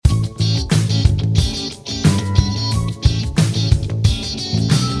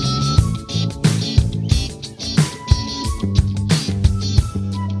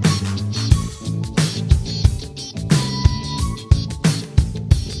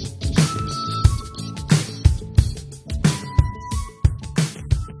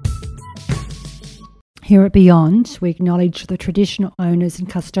Here at Beyond, we acknowledge the traditional owners and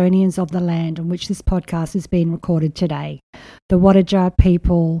custodians of the land on which this podcast is being recorded today, the Wadajara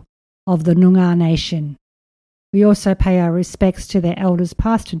people of the Noongar Nation. We also pay our respects to their elders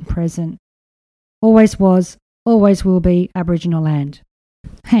past and present. Always was, always will be Aboriginal land.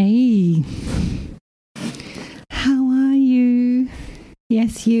 Hey, how are you?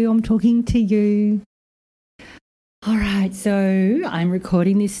 Yes, you, I'm talking to you. All right, so I'm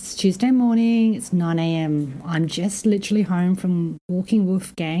recording this Tuesday morning. It's 9 a.m. I'm just literally home from walking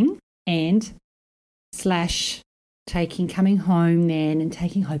Wolfgang and coming home then and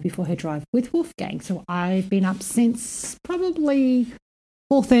taking Hope before her drive with Wolfgang. So I've been up since probably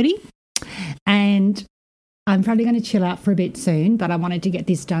 4:30 and I'm probably going to chill out for a bit soon, but I wanted to get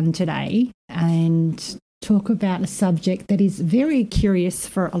this done today and talk about a subject that is very curious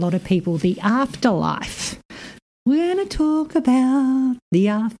for a lot of people, the afterlife. We're going to talk about the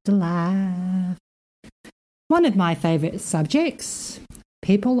afterlife. One of my favourite subjects.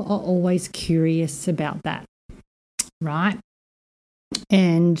 People are always curious about that, right?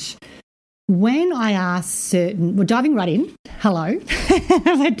 And when I ask we're diving right in. Hello.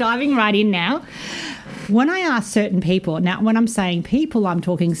 We're diving right in now. When I ask certain people, now when I'm saying people, I'm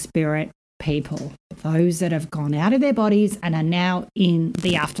talking spirit people, those that have gone out of their bodies and are now in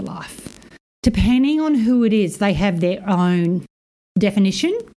the afterlife. Depending on who it is, they have their own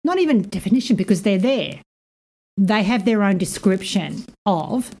definition, not even definition because they're there. They have their own description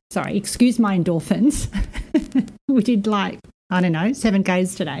of, excuse my endorphins. We did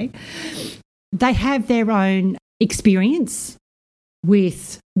 7Ks today. They have their own experience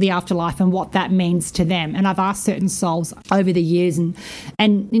with the afterlife and what that means to them. And I've asked certain souls over the years and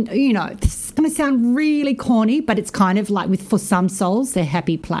you know, this is going to sound really corny, but it's kind of like for some souls, their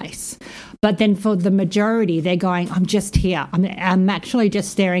happy place. But then for the majority, they're going, I'm just here. I'm actually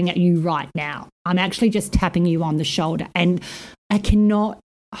just staring at you right now. I'm actually just tapping you on the shoulder. And I cannot,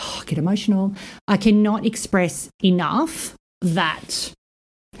 get emotional. I cannot express enough that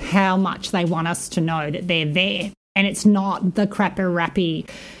how much they want us to know that they're there. And it's not the crappy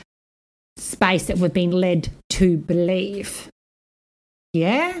space that we've been led to believe.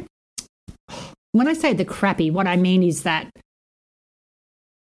 Yeah? When I say the crappy, what I mean is that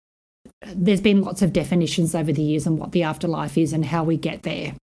there's been lots of definitions over the years on what the afterlife is and how we get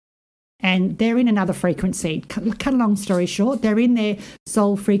there. And they're in another frequency. Cut a long story short, they're in their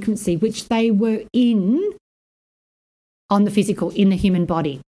soul frequency, which they were in on the physical, in the human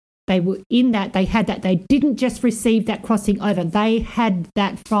body. They were in that, they had that. They didn't just receive that crossing over. They had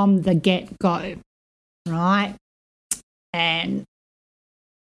that from the get-go, right? And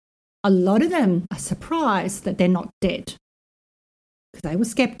a lot of them are surprised that they're not dead because they were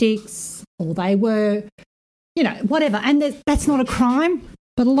skeptics or they were, whatever. And that's not a crime,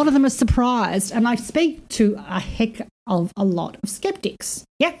 but a lot of them are surprised. And I speak to a heck of a lot of skeptics,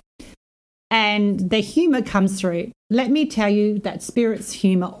 yeah? And the humour comes through. Let me tell you that spirit's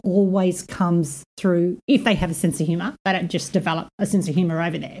humour always comes through if they have a sense of humour. They don't just develop a sense of humour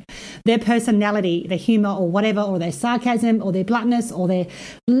over there. Their personality, their humour or whatever, or their sarcasm or their bluntness or their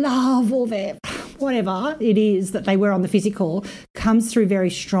love or their whatever it is that they were on the physical comes through very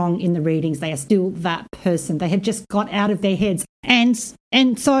strong in the readings. They are still that person. They have just got out of their heads. And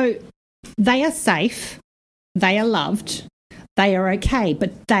so they are safe. They are loved. They are okay,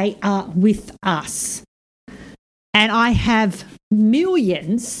 but they are with us. And I have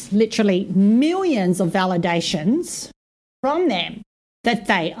literally millions of validations from them that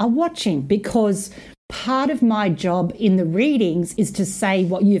they are watching, because part of my job in the readings is to say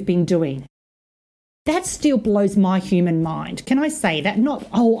what you've been doing. That still blows my human mind. Can I say that? Not,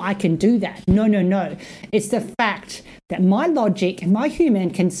 I can do that. No. It's the fact that my logic and my human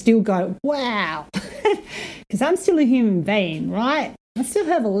can still go, wow, because I'm still a human being, right? I still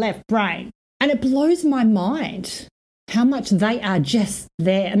have a left brain. And it blows my mind how much they are just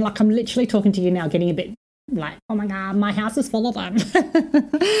there. And I'm literally talking to you now, getting a bit like, oh my God, my house is full of them.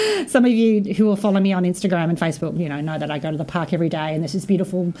 Some of you who will follow me on Instagram and Facebook, know that I go to the park every day, and there's this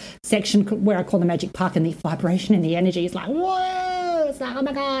beautiful section where I call the magic park, and the vibration and the energy is like, whoa, it's like, oh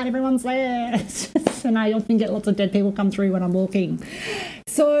my God, everyone's there. And I often get lots of dead people come through when I'm walking.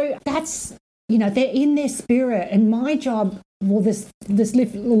 So that's, they're in their spirit, and my job, there's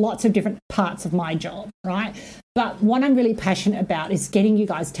lots of different parts of my job, right? But what I'm really passionate about is getting you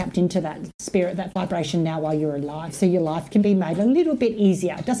guys tapped into that spirit, that vibration now while you're alive, so your life can be made a little bit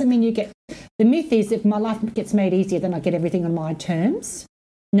easier. It doesn't mean the myth is if my life gets made easier, then I get everything on my terms.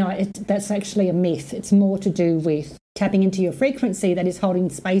 No, that's actually a myth. It's more to do with tapping into your frequency that is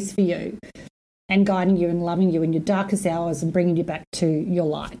holding space for you and guiding you and loving you in your darkest hours and bringing you back to your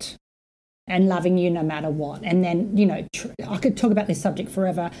light. and loving you no matter what. And then, you know, I could talk about this subject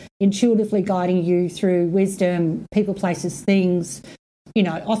forever, intuitively guiding you through wisdom, people, places, things. You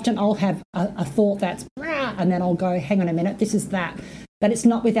know, often I'll have a thought that's, and then I'll go, hang on a minute, this is that. But it's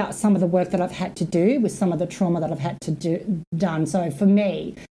not without some of the work that I've had to do with some of the trauma that I've had to done. So for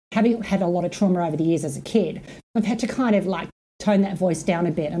me, having had a lot of trauma over the years as a kid, I've had to kind of like tone that voice down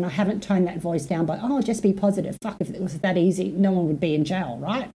a bit. And I haven't toned that voice down by, just be positive. Fuck, if it was that easy, no one would be in jail,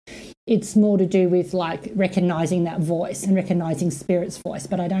 right? It's more to do with like recognizing that voice and recognizing spirit's voice.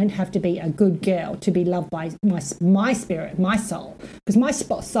 But I don't have to be a good girl to be loved by my spirit, my soul, because my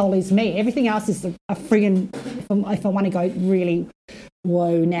soul is me. Everything else is a friggin', if I want to go really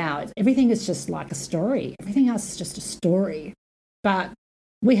whoa now, everything is just like a story. Everything else is just a story. But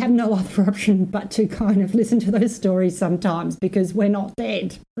we have no other option but to kind of listen to those stories sometimes because we're not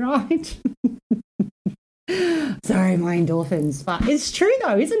dead, right? Sorry, my endorphins. But it's true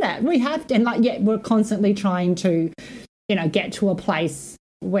though, isn't it? We have, and like, yet we're constantly trying to, you know, get to a place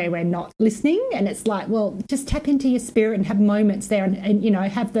where we're not listening. And it's like, well, just tap into your spirit and have moments there and you know,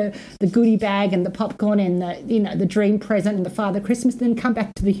 have the goodie bag and the popcorn and the, you know, the dream present and the Father Christmas, then come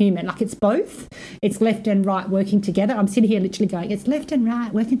back to the human. Like it's both. It's left and right working together. I'm sitting here literally going, it's left and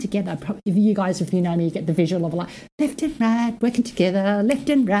right working together. If you know me, you get the visual of like left and right working together, left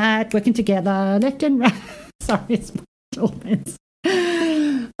and right working together, left and right. Sorry, it's my dolphins.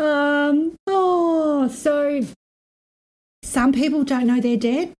 So some people don't know they're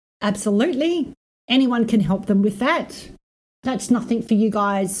dead. Absolutely. Anyone can help them with that. That's nothing for you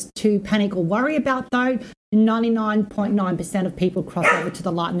guys to panic or worry about, though. 99.9% of people cross over to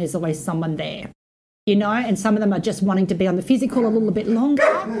the light and there's always someone there, you know, and some of them are just wanting to be on the physical a little bit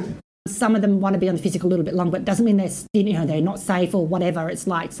longer. Some of them want to be on the physical a little bit longer, but it doesn't mean they're not safe or whatever. It's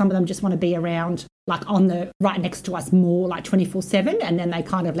like some of them just want to be around, like on the right next to us more, like 24/7, and then they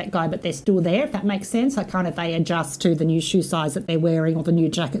kind of let go, but they're still there, if that makes sense. So kind of they adjust to the new shoe size that they're wearing or the new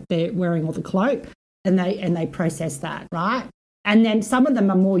jacket they're wearing or the cloak, and they process that, right? And then some of them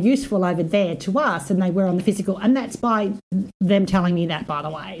are more useful over there to us and they were on the physical. And that's by them telling me that, by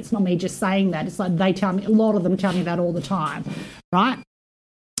the way. It's not me just saying that. It's like they tell me, a lot of them tell me that all the time, right?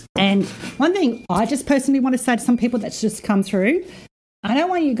 And one thing I just personally want to say to some people that's just come through, I don't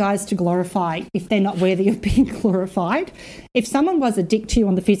want you guys to glorify if they're not worthy of being glorified. If someone was a dick to you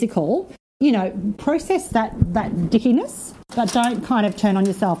on the physical, you know, process that dickiness, but don't kind of turn on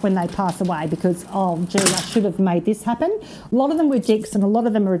yourself when they pass away because, oh, gee, I should have made this happen. A lot of them were dicks and a lot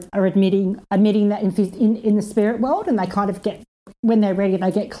of them are admitting that in the spirit world, and they kind of get, when they're ready,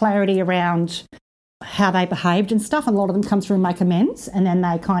 they get clarity around how they behaved and stuff. A lot of them come through and make amends, and then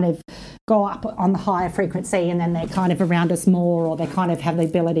they kind of go up on the higher frequency, and then they're kind of around us more, or they kind of have the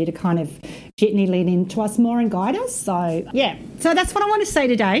ability to kind of gently lean into us more and guide us. So yeah, so that's what I want to say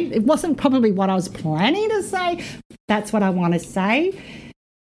today. It wasn't probably what I was planning to say. That's what I want to say.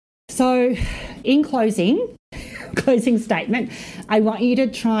 So in closing statement, I want you to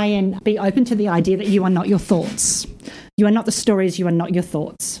try and be open to the idea that you are not your thoughts. You are not the stories, you are not your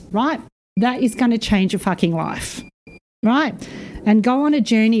thoughts, right? That is going to change your fucking life, right? And go on a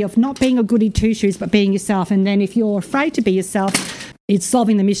journey of not being a goody two-shoes, but being yourself. And then if you're afraid to be yourself, it's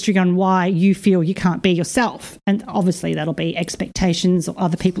solving the mystery on why you feel you can't be yourself. And obviously that'll be expectations or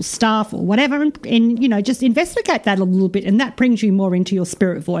other people's stuff or whatever. And you know, just investigate that a little bit. And that brings you more into your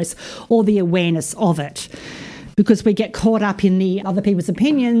spirit voice or the awareness of it. Because we get caught up in the other people's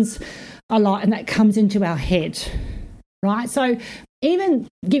opinions a lot, and that comes into our head, right? So let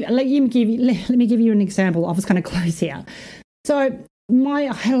me give you an example. I was going to close here. So I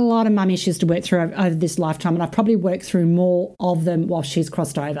had a lot of mum issues to work through over this lifetime, and I've probably worked through more of them while she's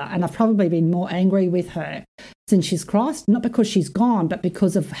crossed over. And I've probably been more angry with her since she's crossed, not because she's gone, but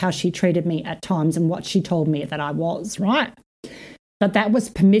because of how she treated me at times and what she told me that I was, right? But that was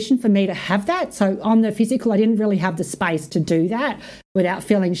permission for me to have that. So on the physical, I didn't really have the space to do that without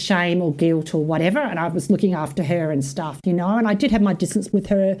feeling shame or guilt or whatever. And I was looking after her and stuff, you know, and I did have my distance with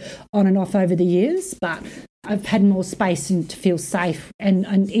her on and off over the years, but I've had more space and to feel safe and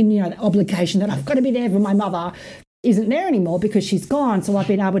in, you know, the obligation that I've got to be there for my mother isn't there anymore because she's gone. So I've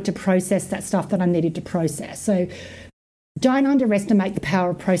been able to process that stuff that I needed to process. So don't underestimate the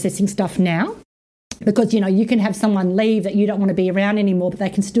power of processing stuff now. Because, you know, you can have someone leave that you don't want to be around anymore, but they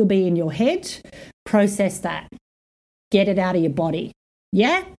can still be in your head. Process that. Get it out of your body.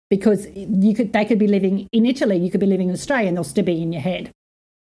 Yeah? Because they could be living in Italy, you could be living in Australia, and they'll still be in your head.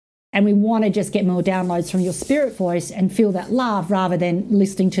 And we want to just get more downloads from your spirit voice and feel that love rather than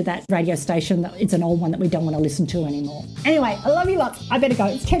listening to that radio station that it's an old one that we don't want to listen to anymore. Anyway, I love you lots. I better go.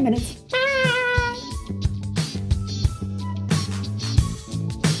 It's 10 minutes.